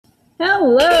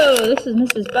Hello, this is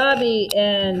Mrs. Bobby,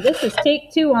 and this is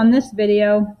take 2 on this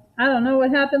video. I don't know what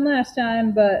happened last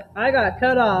time, but I got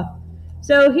cut off.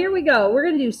 So here we go. We're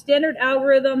going to do standard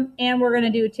algorithm, and we're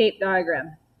going to do a tape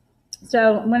diagram.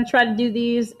 So I'm going to try to do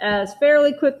these as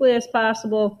fairly quickly as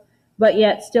possible, but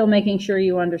yet still making sure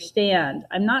you understand.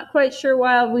 I'm not quite sure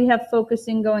why we have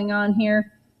focusing going on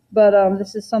here, but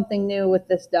this is something new with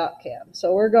this dot cam.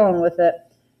 So we're going with it.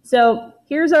 So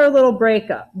here's our little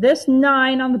breakup. This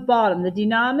 9 on the bottom, the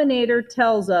denominator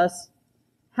tells us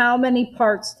how many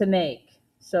parts to make.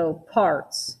 So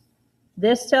parts.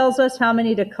 This tells us how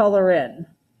many to color in.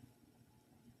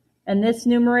 And this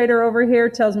numerator over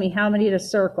here tells me how many to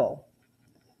circle.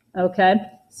 Okay,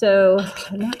 so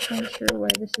I'm not quite sure why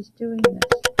this is doing this.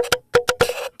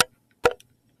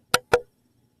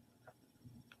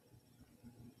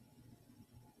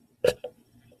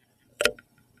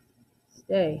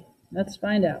 Stay. Let's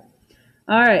find out.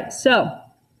 All right, so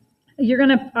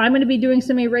I'm gonna be doing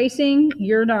some erasing.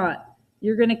 You're not.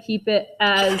 You're gonna keep it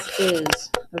as is.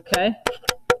 Okay.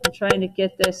 I'm trying to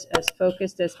get this as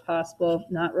focused as possible.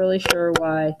 Not really sure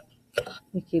why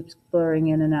it keeps blurring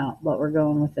in and out, but we're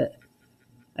going with it.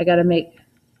 I got to make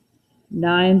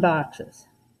 9 boxes.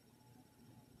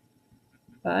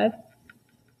 5,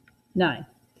 9.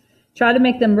 Try to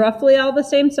make them roughly all the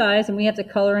same size, and we have to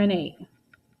color in 8.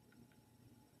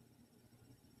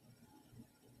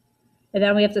 And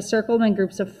then we have to circle them in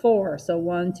groups of 4. So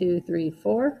 1, 2, 3,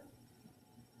 4.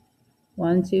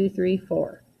 1, 2, 3,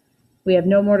 4. We have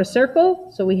no more to circle,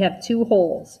 so we have 2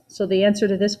 holes. So the answer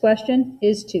to this question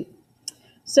is 2.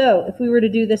 So if we were to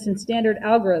do this in standard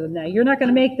algorithm, now you're not going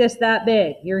to make this that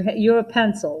big. You have a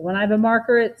pencil. When I have a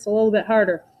marker, it's a little bit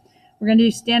harder. We're going to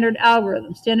do standard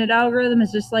algorithm. Standard algorithm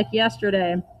is just like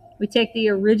yesterday. We take the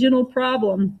original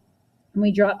problem and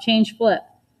we drop, change, flip.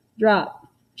 Drop,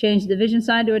 change the division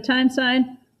sign to a times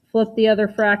sign, flip the other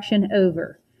fraction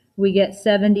over. We get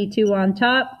 72 on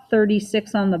top,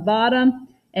 36 on the bottom,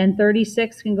 and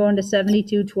 36 can go into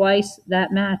 72 twice.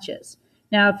 That matches.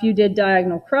 Now, if you did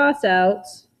diagonal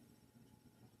crossouts,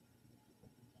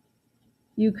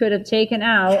 you could have taken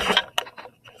out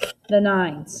the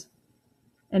 9s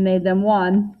and made them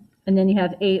 1, and then you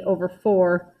have 8 over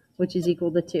 4, which is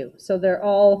equal to 2. So they're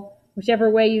all, whichever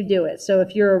way you do it. So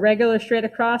if you're a regular straight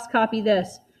across, copy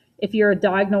this. If you're a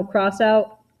diagonal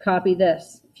crossout, copy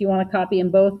this. If you want to copy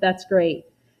them both, that's great.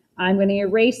 I'm going to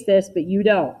erase this, but you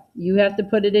don't. You have to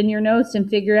put it in your notes and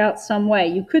figure out some way.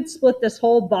 You could split this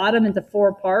whole bottom into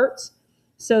 4 parts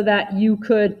so that you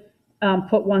could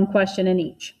put 1 question in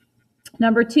each.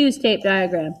 Number 2 is tape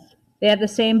diagram. They have the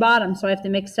same bottom, so I have to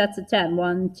make sets of 10.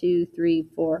 1, 2, 3,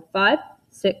 4, 5,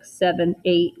 6, 7,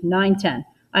 8, 9, 10.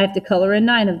 I have to color in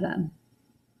 9 of them.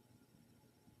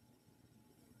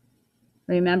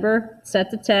 Remember,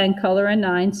 sets of 10, color in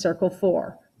 9, circle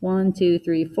 4. 1, 2,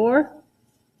 3, 4.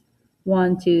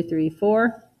 1, 2, 3,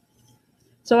 4.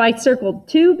 So I circled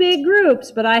 2 big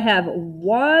groups, but I have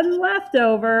 1 left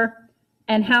over.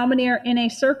 And how many are in a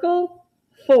circle?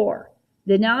 4.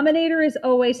 Denominator is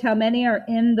always how many are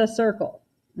in the circle,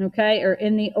 okay, or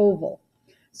in the oval.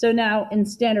 So now in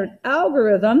standard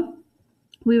algorithm,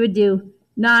 we would do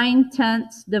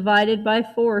 9/10 divided by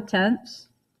 4/10.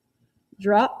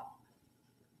 Drop,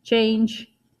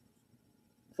 change,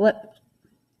 flip.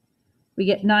 We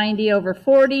get 90 over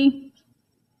 40.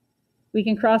 We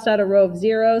can cross out a row of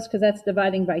zeros because that's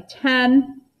dividing by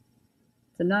 10.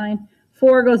 It's a 9.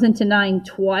 4 goes into 9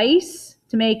 twice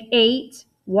to make 8.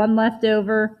 1 left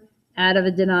over out of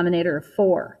a denominator of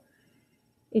 4.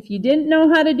 If you didn't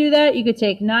know how to do that, you could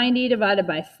take 90 divided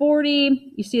by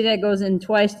 40. You see that goes in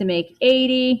twice to make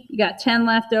 80. You got 10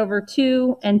 left over,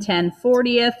 2, and 10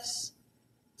 40ths.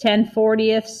 10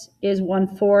 40ths is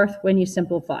 1/4 when you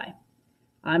simplify.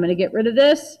 I'm going to get rid of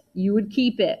this. You would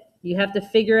keep it. You have to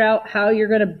figure out how you're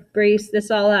going to brace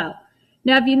this all out.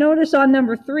 Now, if you notice on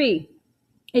number 3,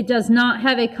 it does not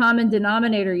have a common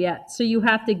denominator yet. So you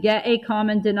have to get a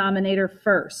common denominator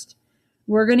first.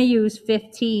 We're going to use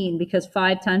 15 because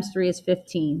 5 times 3 is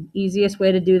 15. Easiest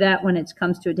way to do that when it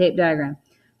comes to a tape diagram.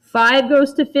 5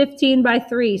 goes to 15 by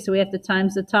 3, so we have to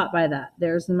times the top by that.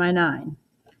 There's my 9.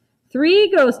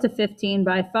 3 goes to 15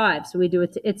 by 5, so we do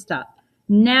it to its top.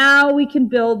 Now we can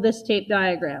build this tape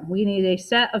diagram. We need a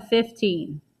set of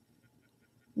 15.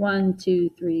 1, 2,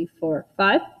 3, 4,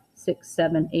 5, 6,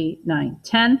 7, 8, 9,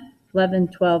 10, 11,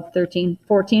 12, 13,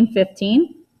 14,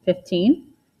 15. 15.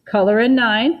 Color in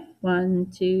 9. 1,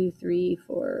 2, 3,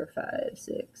 4, 5,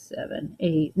 6, 7,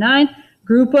 8, 9.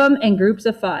 Group them in groups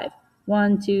of 5.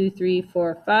 1, 2, 3,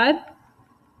 4, 5.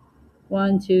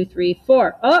 1, 2, 3,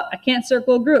 4. Oh, I can't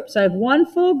circle a group. So I have 1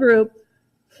 full group,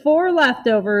 4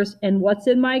 leftovers, and what's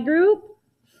in my group?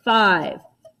 5.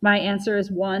 My answer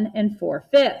is 1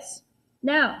 4/5.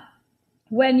 Now,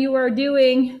 when you are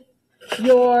doing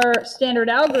your standard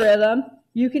algorithm,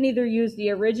 you can either use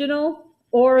the original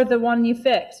or the one you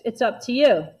fixed. It's up to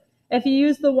you. If you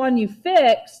use the one you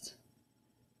fixed,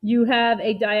 you have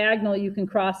a diagonal you can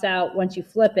cross out once you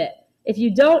flip it. If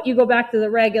you don't, you go back to the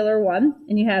regular one,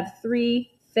 and you have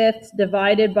 3/5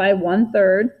 divided by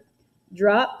 1/3.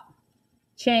 Drop,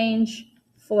 change,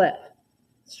 flip.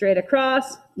 Straight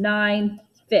across,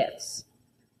 9/5.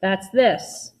 That's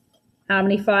this. How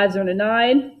many 5s are in a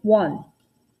 9? 1.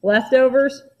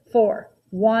 Leftovers, 4.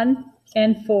 1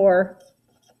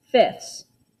 4/5.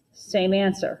 Same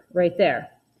answer right there.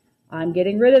 I'm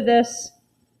getting rid of this.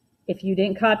 If you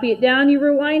didn't copy it down, you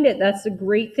rewind it. That's the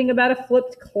great thing about a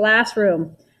flipped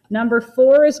classroom. Number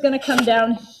 4 is going to come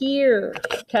down here,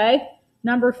 okay?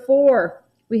 Number 4,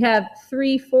 we have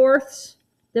 3/4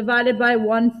 divided by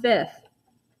 1/5.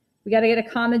 We got to get a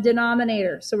common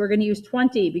denominator, so we're going to use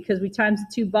 20 because we times the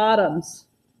two bottoms.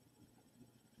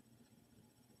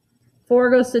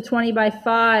 4 goes to 20 by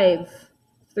 5.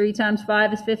 3 times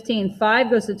 5 is 15.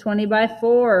 5 goes to 20 by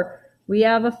 4. We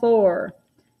have a 4.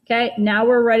 Okay, now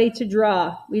we're ready to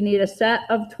draw. We need a set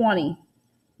of 20.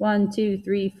 1, 2,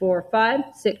 3, 4, 5,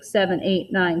 6, 7,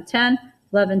 8, 9, 10,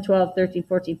 11, 12, 13,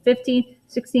 14, 15,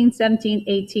 16, 17,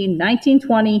 18, 19,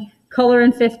 20. Color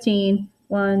in 15.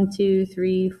 1, 2,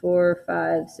 3, 4,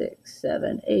 5, 6,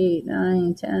 7, 8,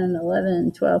 9, 10,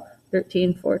 11, 12,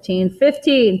 13, 14,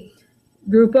 15.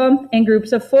 Group them in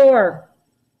groups of 4.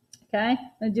 Okay, I'm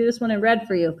going to do this one in red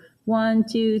for you. 1,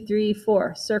 2, 3,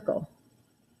 4, circle.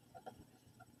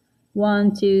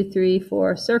 1, 2, 3,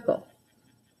 4, circle.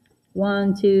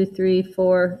 1, 2, 3,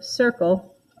 4,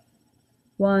 circle.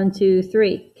 1, 2,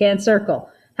 3. Can't circle.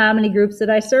 How many groups did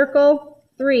I circle?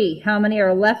 3. How many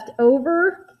are left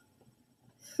over?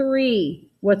 3.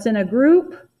 What's in a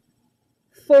group?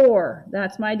 4.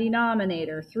 That's my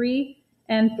denominator. 3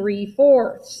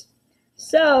 3/4.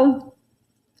 So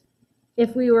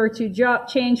if we were to drop,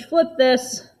 change, flip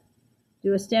this,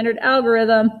 do a standard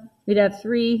algorithm, we'd have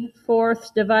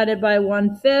 3/4 divided by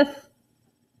 1/5.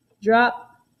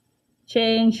 Drop,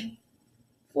 change,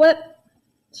 flip,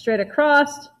 straight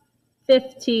across,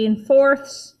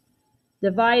 15/4.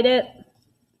 Divide it.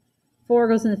 4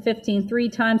 goes into 15 3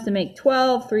 times to make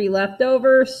 12. 3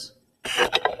 leftovers.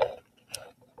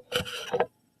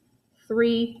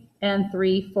 3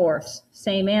 3/4.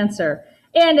 Same answer.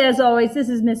 And as always, this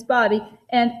is Miss Bobby,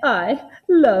 and I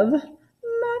love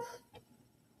math.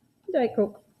 Diet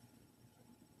Coke.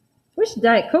 Wish the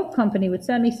Diet Coke company would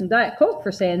send me some Diet Coke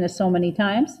for saying this so many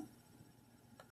times.